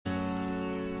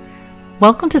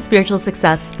Welcome to Spiritual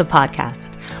Success, the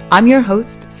podcast. I'm your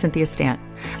host, Cynthia Stant.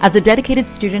 As a dedicated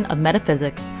student of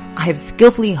metaphysics, I have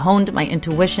skillfully honed my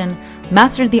intuition,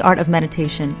 mastered the art of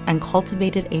meditation, and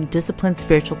cultivated a disciplined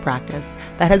spiritual practice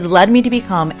that has led me to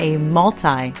become a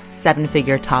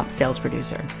multi-seven-figure top sales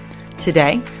producer.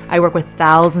 Today, I work with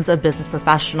thousands of business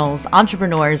professionals,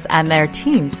 entrepreneurs, and their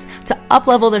teams to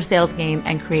up-level their sales game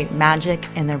and create magic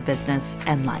in their business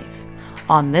and life.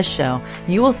 On this show,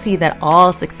 you will see that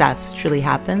all success truly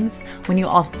happens when you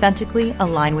authentically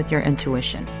align with your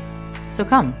intuition. So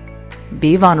come,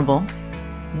 be vulnerable,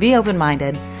 be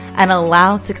open-minded, and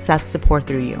allow success to pour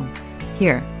through you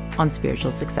here on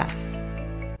Spiritual Success.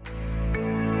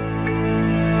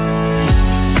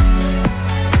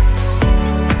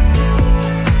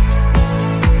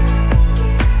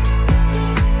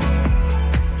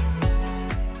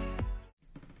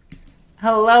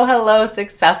 Hello,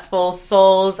 successful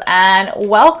souls, and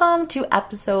welcome to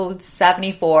episode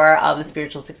 74 of the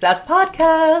Spiritual Success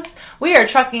Podcast. We are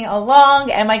trucking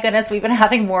along, and my goodness, we've been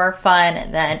having more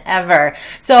fun than ever.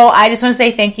 So I just want to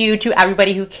say thank you to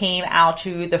everybody who came out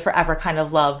to the Forever Kind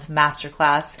of Love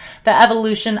Masterclass, the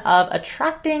evolution of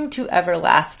attracting to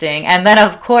everlasting. And then,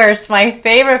 of course, my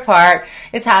favorite part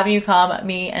is having you come,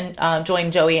 me and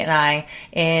join Joey and I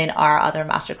in our other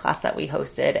masterclass that we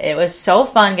hosted. It was so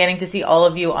fun getting to see all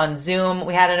of you on Zoom.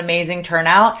 We had an amazing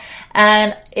turnout,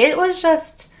 and it was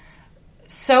just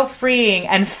so freeing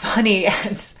and funny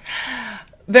and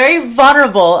very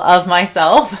vulnerable of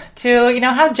myself to,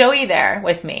 have Joey there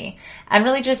with me and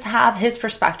really just have his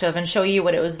perspective and show you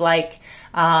what it was like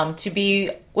to be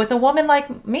with a woman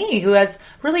like me who has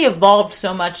really evolved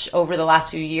so much over the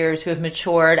last few years, who have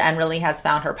matured and really has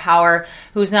found her power,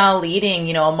 who's now leading,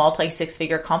 a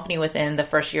multi-six-figure company within the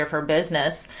first year of her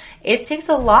business. It takes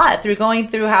a lot through going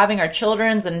through having our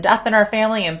children's and death in our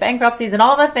family and bankruptcies and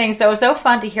all the things. So it was so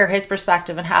fun to hear his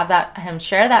perspective and have him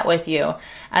share that with you.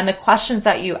 And the questions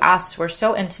that you asked were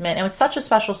so intimate. It was such a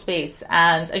special space.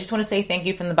 And I just want to say thank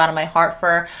you from the bottom of my heart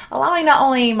for allowing not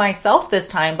only myself this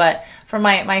time, but for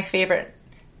my favorite,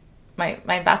 my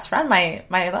best friend,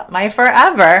 my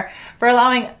forever, for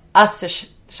allowing us to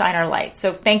shine our light.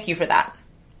 So thank you for that.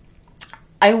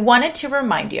 I wanted to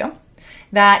remind you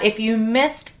that if you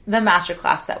missed the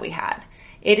masterclass that we had,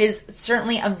 it is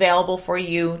certainly available for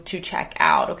you to check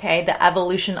out, okay? The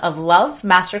Evolution of Love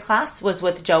Masterclass was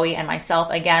with Joey and myself,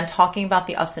 again, talking about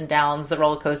the ups and downs, the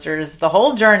roller coasters, the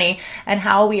whole journey, and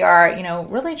how we are,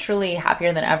 really truly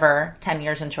happier than ever 10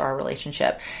 years into our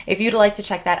relationship. If you'd like to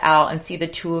check that out and see the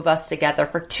two of us together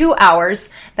for 2 hours,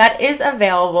 that is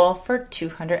available for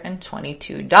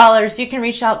 $222. You can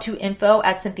reach out to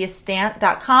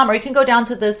info@cynthiastant.com, or you can go down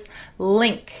to this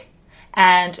link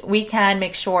and we can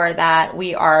make sure that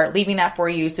we are leaving that for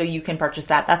you so you can purchase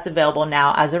that. That's available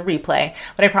now as a replay.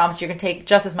 But I promise you're going to take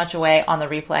just as much away on the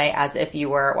replay as if you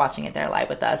were watching it there live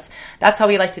with us. That's how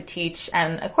we like to teach.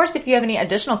 And of course, if you have any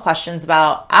additional questions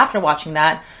about after watching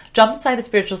that, jump inside the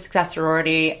Spiritual Success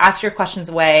Sorority, ask your questions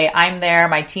away. I'm there.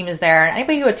 My team is there. And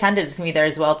anybody who attended is going to be there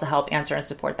as well to help answer and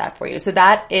support that for you. So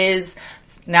that is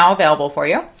now available for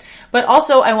you. But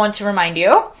also, I want to remind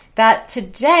you that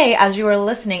today, as you are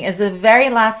listening, is the very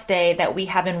last day that we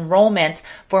have enrollment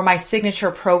for my signature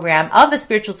program of the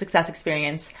Spiritual Success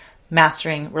Experience,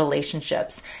 Mastering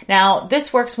Relationships. Now,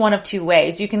 this works one of two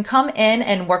ways. You can come in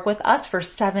and work with us for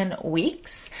 7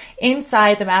 weeks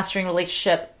inside the Mastering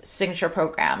Relationship Signature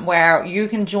Program, where you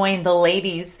can join the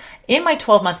ladies in my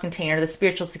 12-month container, the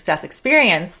Spiritual Success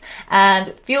Experience,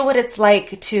 and feel what it's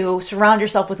like to surround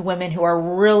yourself with women who are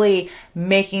really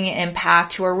making an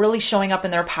impact, who are really showing up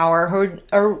in their power, who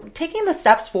are taking the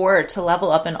steps forward to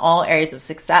level up in all areas of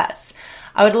success.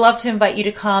 I would love to invite you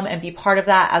to come and be part of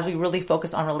that as we really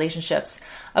focus on relationships.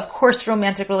 Of course,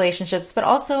 romantic relationships, but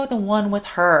also the one with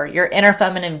her, your inner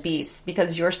feminine beast,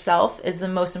 because yourself is the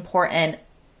most important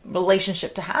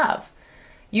relationship to have.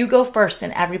 You go first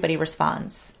and everybody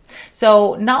responds.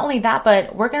 So not only that,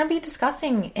 but we're going to be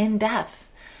discussing in depth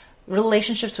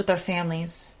relationships with our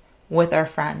families, with our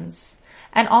friends,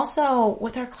 and also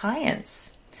with our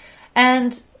clients.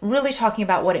 And really talking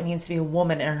about what it means to be a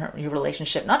woman in your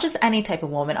relationship, not just any type of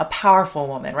woman, a powerful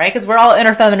woman, right? Because we're all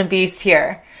inner feminine beasts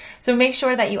here. So make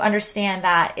sure that you understand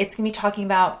that it's going to be talking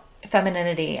about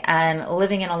femininity and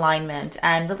living in alignment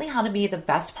and really how to be the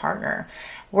best partner.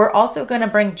 We're also going to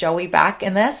bring Joey back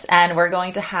in this, and we're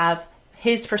going to have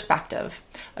his perspective,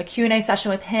 a Q&A session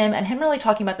with him, and him really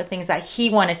talking about the things that he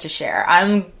wanted to share.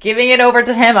 I'm giving it over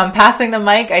to him. I'm passing the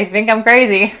mic. I think I'm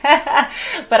crazy.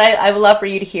 But I would love for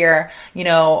you to hear,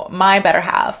 my better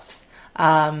half's,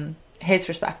 his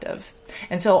perspective.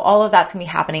 And so all of that's going to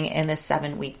be happening in this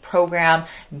 7-week program.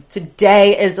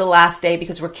 Today is the last day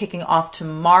because we're kicking off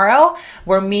tomorrow.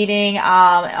 We're meeting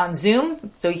on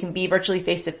Zoom, so you can be virtually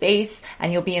face-to-face,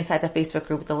 and you'll be inside the Facebook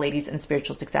group with the Ladies in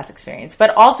Spiritual Success Experience.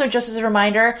 But also, just as a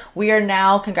reminder, we are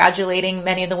now congratulating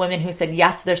many of the women who said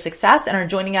yes to their success and are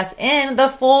joining us in the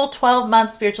full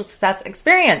 12-month Spiritual Success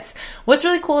Experience. What's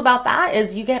really cool about that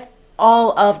is you get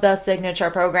all of the signature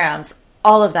programs,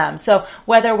 all of them. So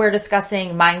whether we're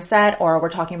discussing mindset, or we're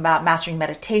talking about mastering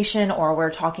meditation, or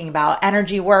we're talking about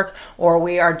energy work, or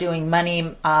we are doing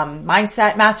money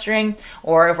mindset mastering,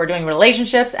 or if we're doing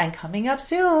relationships, and coming up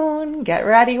soon, get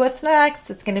ready, what's next?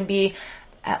 It's going to be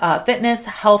fitness,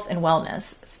 health, and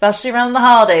wellness, especially around the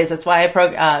holidays. That's why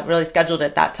I really scheduled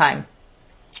it that time.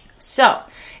 So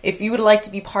if you would like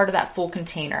to be part of that full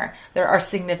container, there are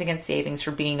significant savings for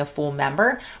being a full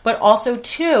member, but also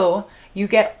too, you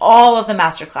get all of the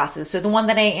master classes. So the one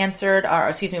that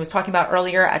I was talking about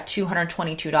earlier at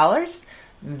 $222,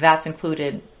 that's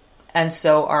included. And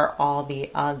so are all the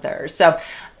others. So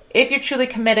if you're truly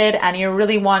committed and you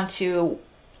really want to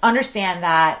understand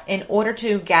that in order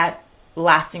to get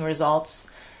lasting results,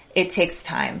 it takes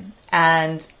time.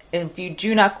 And if you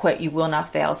do not quit, you will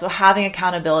not fail. So having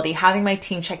accountability, having my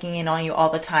team checking in on you all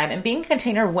the time, and being a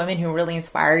container of women who really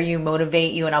inspire you,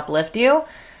 motivate you, and uplift you,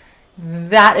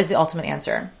 that is the ultimate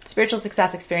answer. Spiritual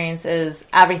Success Experience is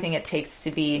everything it takes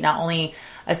to be not only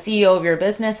a CEO of your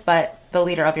business, but the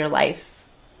leader of your life.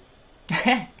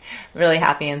 Really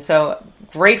happy and so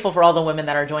grateful for all the women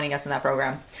that are joining us in that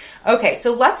program. Okay,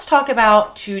 so let's talk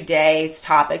about today's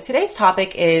topic. Today's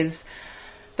topic is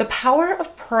the power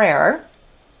of prayer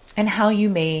and how you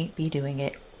may be doing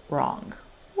it wrong.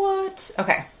 What?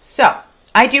 Okay, so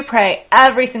I do pray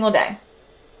every single day.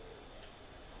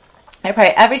 I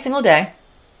pray every single day.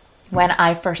 When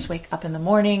I first wake up in the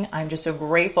morning, I'm just so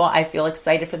grateful. I feel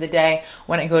excited for the day.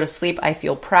 When I go to sleep, I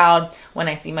feel proud. When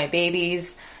I see my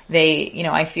babies,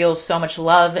 I feel so much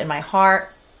love in my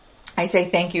heart. I say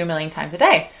thank you a million times a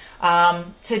day.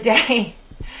 Today,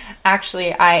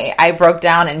 actually, I broke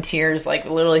down in tears, like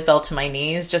literally fell to my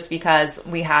knees just because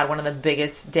we had one of the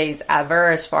biggest days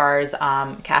ever as far as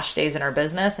cash days in our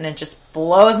business. And it just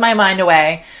blows my mind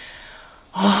away.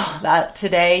 Oh, that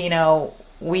today,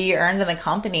 we earned in the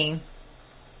company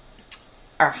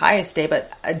our highest day,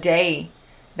 but a day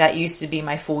that used to be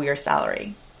my full year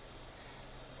salary.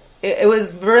 It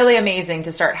was really amazing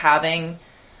to start having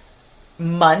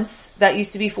months that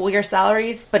used to be full year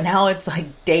salaries, but now it's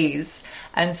like days.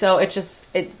 And so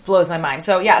it blows my mind.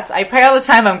 So yes, I pray all the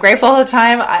time. I'm grateful all the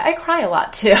time. I cry a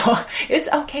lot too. It's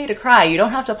okay to cry. You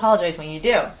don't have to apologize when you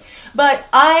do. But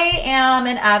I am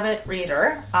an avid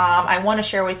reader. I want to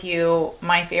share with you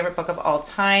my favorite book of all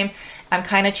time. I'm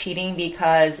kind of cheating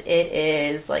because it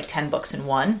is like 10 books in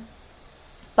one.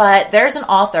 But there's an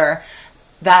author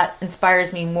that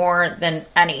inspires me more than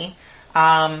any.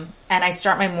 And I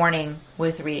start my morning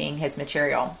with reading his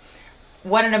material.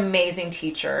 What an amazing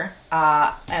teacher,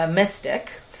 a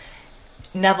mystic,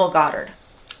 Neville Goddard.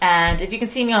 And if you can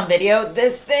see me on video,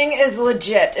 this thing is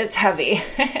legit. It's heavy.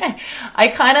 I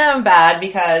kind of am bad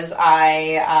because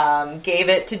I gave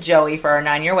it to Joey for our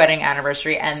 9-year wedding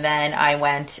anniversary, and then I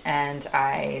went and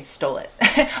I stole it.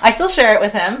 I still share it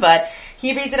with him, but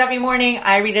he reads it every morning.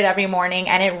 I read it every morning,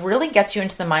 and it really gets you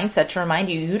into the mindset to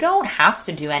remind you, you don't have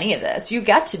to do any of this. You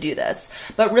get to do this,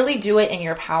 but really do it in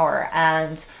your power.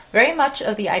 And very much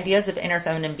of the ideas of Inner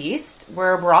Feminine Beast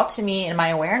were brought to me in my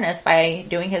awareness by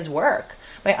doing his work.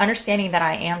 By understanding that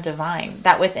I am divine,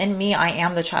 that within me I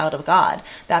am the child of God,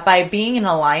 that by being in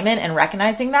alignment and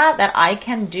recognizing that I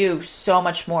can do so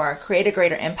much more, create a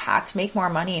greater impact, make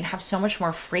more money, and have so much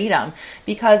more freedom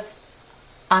because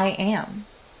I am.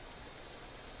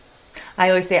 I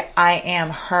always say I am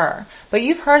her, but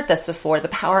you've heard this before, the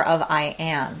power of I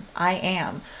am. I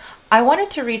am. I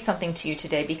wanted to read something to you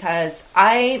today because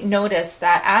I noticed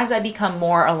that as I become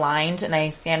more aligned and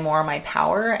I stand more in my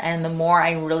power, and the more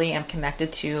I really am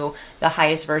connected to the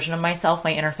highest version of myself,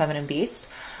 my inner feminine beast,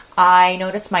 I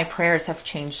noticed my prayers have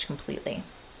changed completely.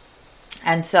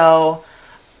 And so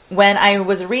when I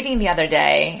was reading the other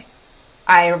day,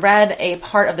 I read a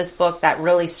part of this book that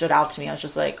really stood out to me. I was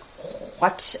just like,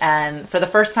 what? And for the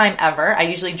first time ever, I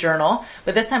usually journal,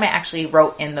 but this time I actually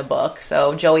wrote in the book.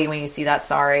 So Joey, when you see that,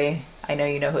 sorry, I know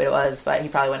you know who it was, but he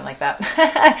probably wouldn't like that.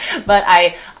 But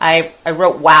I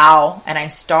wrote wow, and I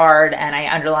starred and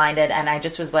I underlined it, and I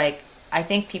just was like, I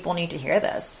think people need to hear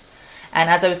this. And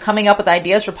as I was coming up with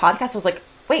ideas for podcasts, I was like,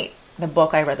 wait, the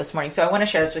book I read this morning. So I want to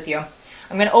share this with you.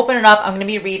 I'm going to open it up. I'm going to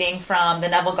be reading from the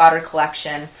Neville Goddard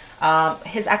collection.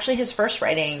 His first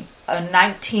writing,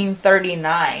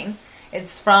 1939.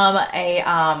 It's from a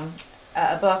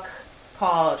a book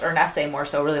called, or an essay more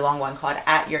so, a really long one called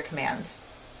At Your Command.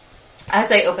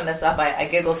 As I open this up, I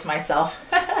giggle to myself.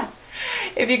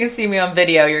 If you can see me on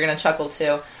video, you're going to chuckle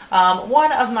too.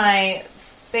 One of my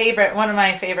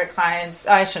favorite clients,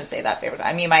 I shouldn't say that favorite,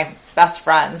 I mean my best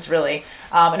friends, really,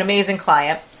 an amazing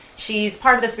client. She's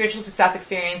part of the Spiritual Success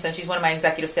Experience, and she's one of my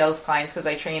executive sales clients because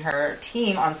I train her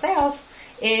team on sales,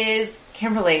 is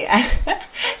Kimberly.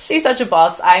 She's such a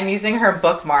boss. I'm using her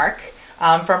bookmark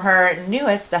from her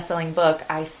newest best-selling book,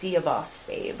 I See a Boss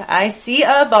Babe. I See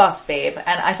a Boss Babe.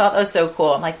 And I thought that was so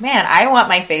cool. I'm like, man, I want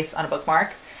my face on a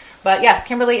bookmark. But yes,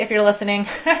 Kimberly, if you're listening,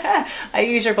 I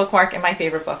use your bookmark in my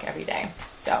favorite book every day.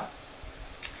 So,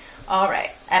 all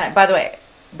right. And by the way,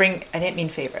 I didn't mean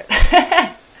favorite.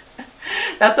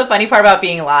 That's the funny part about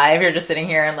being live. You're just sitting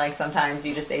here and like sometimes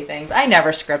you just say things. I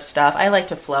never script stuff. I like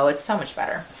to flow. It's so much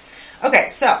better. Okay,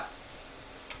 so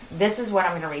this is what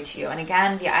I'm going to read to you. And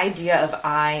again, the idea of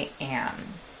I am.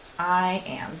 I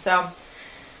am. So,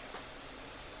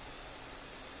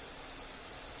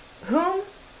 whom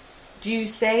do you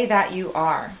say that you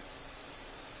are?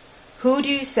 Who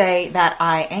do you say that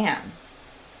I am?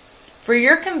 For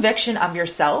your conviction of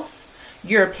yourself,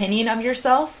 your opinion of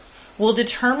yourself, will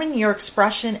determine your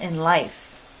expression in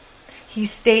life. He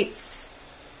states,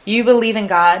 you believe in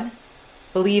God,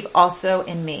 believe also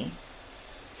in me.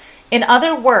 In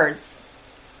other words,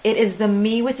 it is the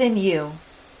me within you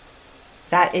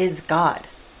that is God.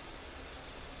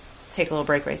 Take a little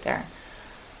break right there.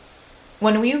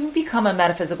 When you become a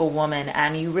metaphysical woman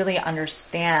and you really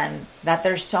understand that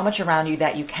there's so much around you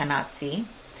that you cannot see,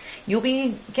 you'll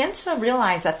begin to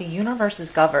realize that the universe is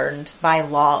governed by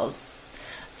laws.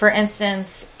 For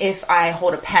instance, if I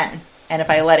hold a pen and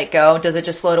if I let it go, does it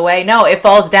just float away? No, it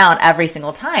falls down every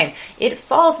single time. It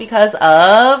falls because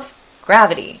of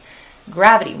gravity.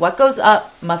 Gravity, what goes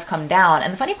up must come down.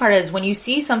 And the funny part is when you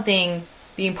see something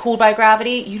being pulled by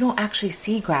gravity, you don't actually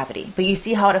see gravity, but you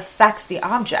see how it affects the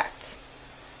object.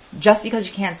 Just because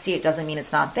you can't see it doesn't mean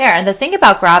it's not there. And the thing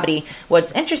about gravity,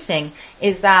 what's interesting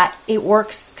is that it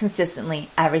works consistently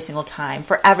every single time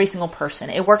for every single person.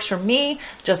 It works for me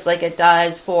just like it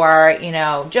does for,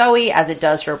 Joey, as it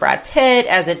does for Brad Pitt,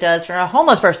 as it does for a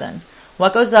homeless person.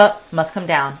 What goes up must come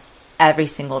down every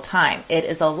single time. It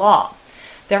is a law.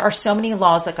 There are so many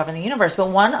laws that govern the universe, but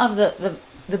one of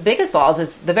the biggest laws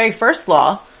is the very first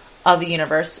law of the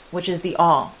universe, which is the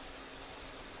all.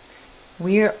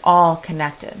 We're all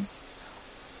connected.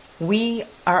 We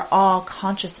are all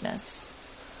consciousness.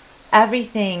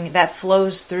 Everything that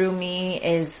flows through me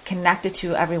is connected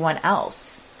to everyone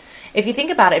else. If you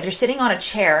think about it, if you're sitting on a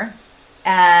chair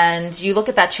and you look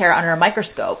at that chair under a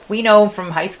microscope, we know from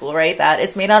high school, right, that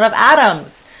it's made out of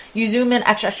atoms. You zoom in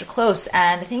extra close,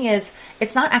 and the thing is,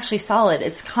 it's not actually solid.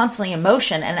 It's constantly in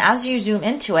motion, and as you zoom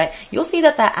into it, you'll see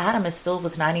that that atom is filled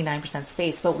with 99%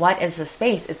 space. But what is the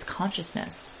space? It's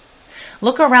consciousness.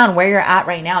 Look around where you're at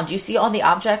right now. Do you see all the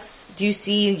objects? Do you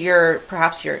see if you're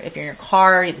in your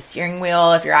car, the steering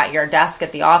wheel, if you're at your desk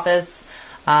at the office,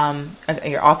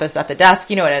 your office at the desk,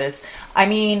 you know what it is. I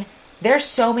mean, there's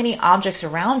so many objects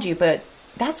around you, but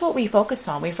that's what we focus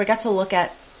on. We forget to look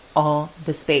at all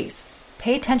the space.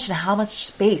 Pay attention to how much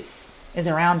space is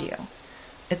around you.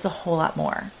 It's a whole lot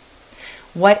more.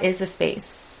 What is the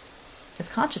space? It's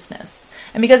consciousness.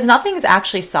 And because nothing is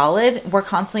actually solid, we're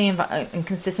constantly in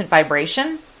consistent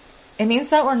vibration. It means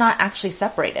that we're not actually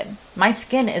separated. My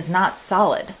skin is not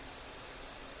solid.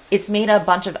 It's made of a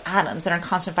bunch of atoms that are in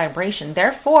constant vibration.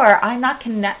 Therefore, I'm not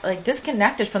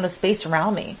disconnected from the space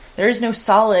around me. There is no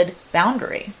solid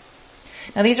boundary.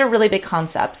 Now, these are really big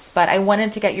concepts, but I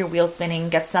wanted to get your wheels spinning,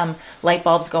 get some light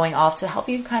bulbs going off to help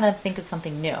you kind of think of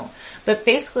something new. But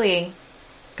basically,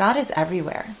 God is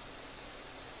everywhere.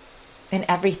 In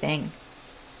everything.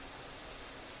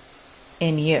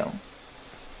 In you.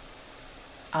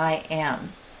 I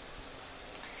am.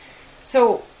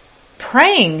 So,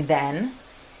 praying then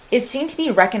is seen to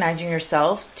be recognizing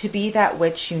yourself to be that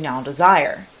which you now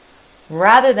desire,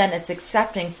 rather than its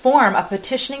accepting form of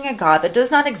petitioning a God that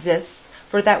does not exist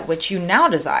for that which you now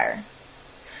desire.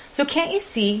 So can't you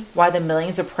see why the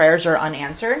millions of prayers are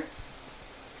unanswered?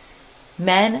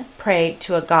 Men pray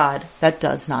to a God that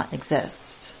does not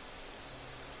exist.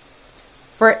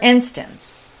 For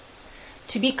instance,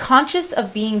 to be conscious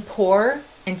of being poor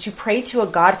and to pray to a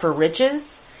God for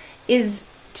riches is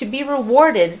to be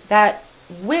rewarded that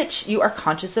which you are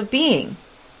conscious of being,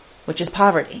 which is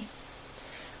poverty.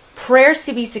 Prayers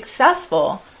to be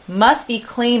successful must be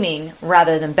claiming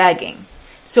rather than begging.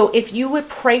 So if you would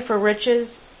pray for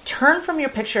riches, turn from your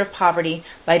picture of poverty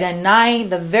by denying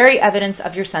the very evidence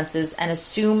of your senses and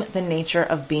assume the nature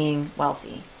of being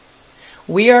wealthy.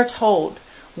 We are told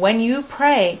When you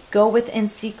pray, go within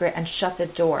secret and shut the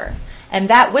door. And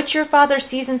that which your Father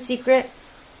sees in secret,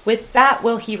 with that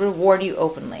will he reward you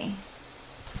openly.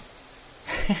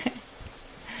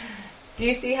 Do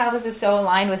you see how this is so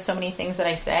aligned with so many things that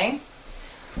I say?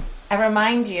 I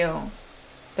remind you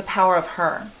the power of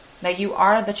her, that you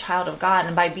are the child of God.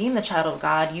 And by being the child of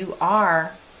God, you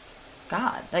are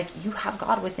God. Like, you have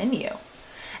God within you.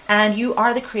 And you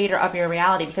are the creator of your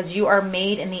reality, because you are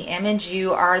made in the image.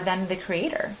 You are then the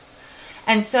creator.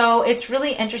 And so it's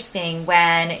really interesting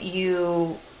when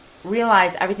you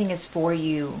realize everything is for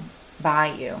you,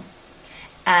 by you.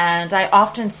 And I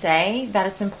often say that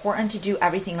it's important to do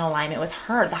everything in alignment with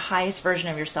her, the highest version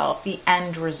of yourself, the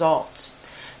end result.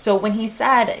 So when he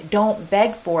said, don't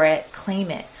beg for it,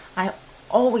 claim it. I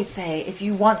always say, if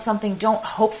you want something, don't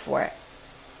hope for it.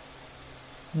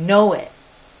 Know it.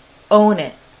 Own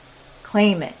it.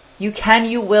 Claim it. You can,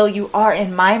 you will, you are.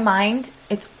 In my mind,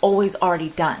 it's always already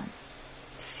done.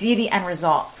 See the end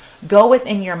result. Go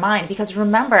within your mind, because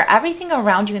remember, everything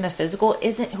around you in the physical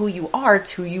isn't who you are,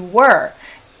 it's who you were.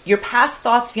 Your past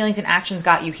thoughts, feelings, and actions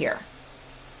got you here.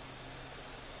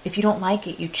 If you don't like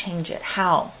it, you change it.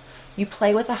 How? You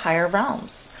play with the higher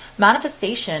realms.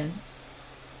 Manifestation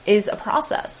is a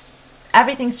process.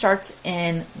 Everything starts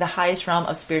in the highest realm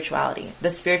of spirituality,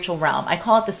 the spiritual realm. I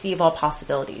call it the sea of all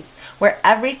possibilities, where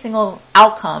every single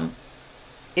outcome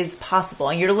is possible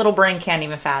and your little brain can't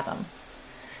even fathom.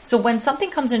 So when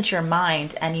something comes into your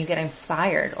mind and you get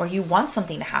inspired, or you want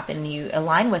something to happen and you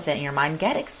align with it in your mind,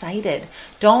 get excited.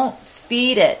 Don't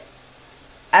feed it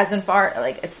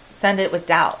send it with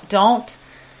doubt. Don't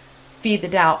feed the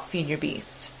doubt, feed your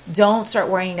beast. Don't start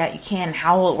worrying that you can and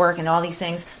how will it work and all these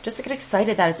things. Just get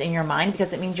excited that it's in your mind,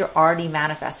 because it means you're already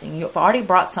manifesting. You've already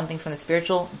brought something from the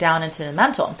spiritual down into the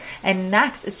mental. And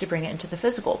next is to bring it into the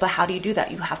physical. But how do you do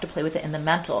that? You have to play with it in the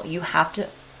mental. You have to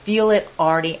feel it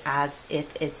already as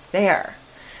if it's there.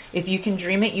 If you can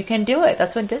dream it, you can do it.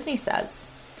 That's what Disney says.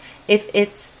 If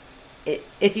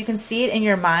you can see it in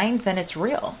your mind, then it's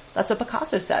real. That's what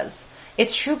Picasso says.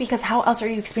 It's true, because how else are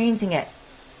you experiencing it?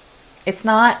 It's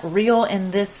not real in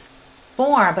this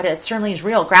form, but it certainly is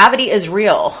real. Gravity is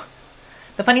real.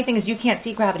 The funny thing is, you can't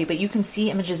see gravity, but you can see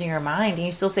images in your mind, and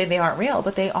you still say they aren't real,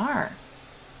 but they are.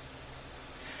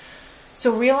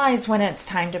 So realize when it's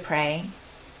time to pray.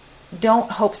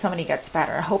 Don't hope somebody gets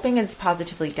better. Hoping is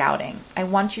positively doubting. I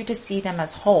want you to see them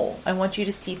as whole. I want you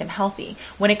to see them healthy.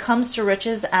 When it comes to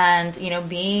riches and,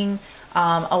 being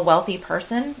a wealthy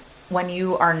person, when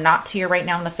you are not to your right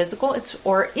now in the physical,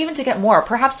 or even to get more,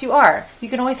 perhaps you are. You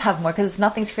can always have more, because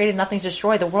nothing's created, nothing's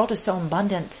destroyed. The world is so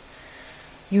abundant.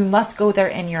 You must go there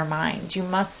in your mind. You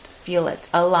must feel it.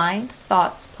 Aligned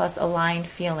thoughts plus aligned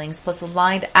feelings plus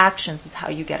aligned actions is how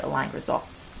you get aligned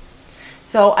results.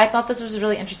 So I thought this was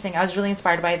really interesting. I was really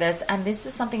inspired by this. And this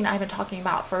is something that I've been talking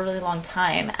about for a really long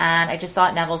time. And I just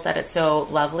thought Neville said it so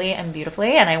lovely and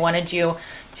beautifully. And I wanted you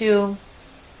to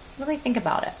really think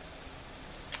about it.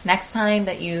 Next time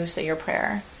that you say your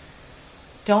prayer,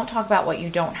 don't talk about what you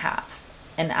don't have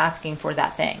and asking for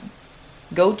that thing.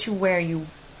 Go to what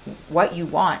you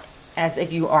want as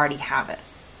if you already have it.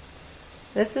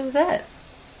 This is it.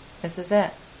 This is it.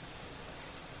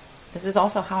 This is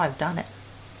also how I've done it.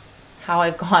 How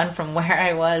I've gone from where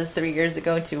I was 3 years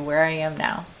ago to where I am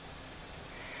now.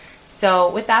 So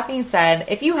with that being said,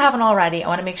 if you haven't already, I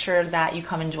want to make sure that you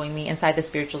come and join me inside the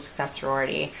Spiritual Success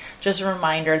Sorority. Just a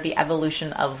reminder, the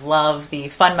Evolution of Love, the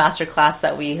fun masterclass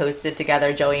that we hosted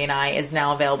together, Joey and I, is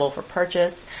now available for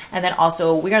purchase. And then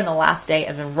also, we are in the last day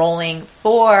of enrolling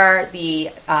for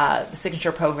the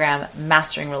signature program,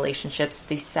 Mastering Relationships,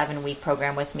 the 7-week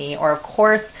program with me. Or of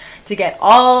course, to get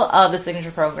all of the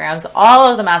signature programs,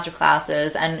 all of the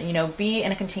masterclasses, and be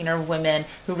in a container of women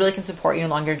who really can support you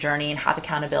along your journey and have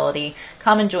accountability.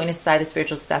 Come and join us inside the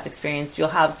Spiritual Success Experience. You'll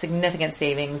have significant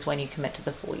savings when you commit to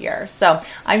the full year. So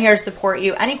I'm here to support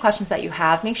you. Any questions that you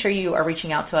have, make sure you are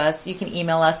reaching out to us. You can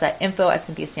email us at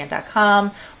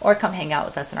info@cynthiastan.com or come hang out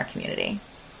with us in our community.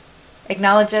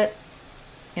 Acknowledge it.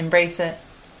 Embrace it.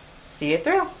 See it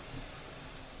through.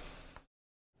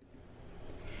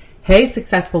 Hey,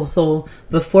 successful soul.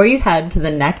 Before you head to the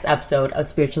next episode of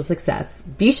Spiritual Success,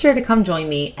 be sure to come join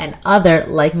me and other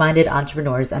like-minded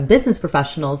entrepreneurs and business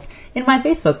professionals in my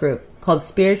Facebook group called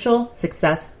Spiritual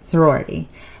Success Sorority.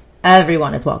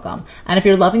 Everyone is welcome. And if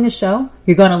you're loving the show,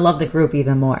 you're going to love the group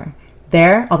even more.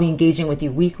 There, I'll be engaging with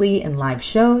you weekly in live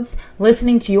shows,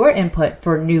 listening to your input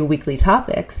for new weekly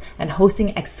topics, and hosting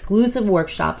exclusive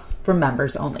workshops for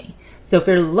members only. So if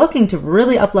you're looking to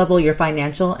really uplevel your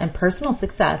financial and personal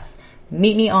success,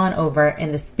 meet me on over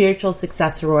in the Spiritual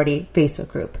Success Sorority Facebook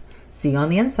group. See you on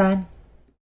the inside.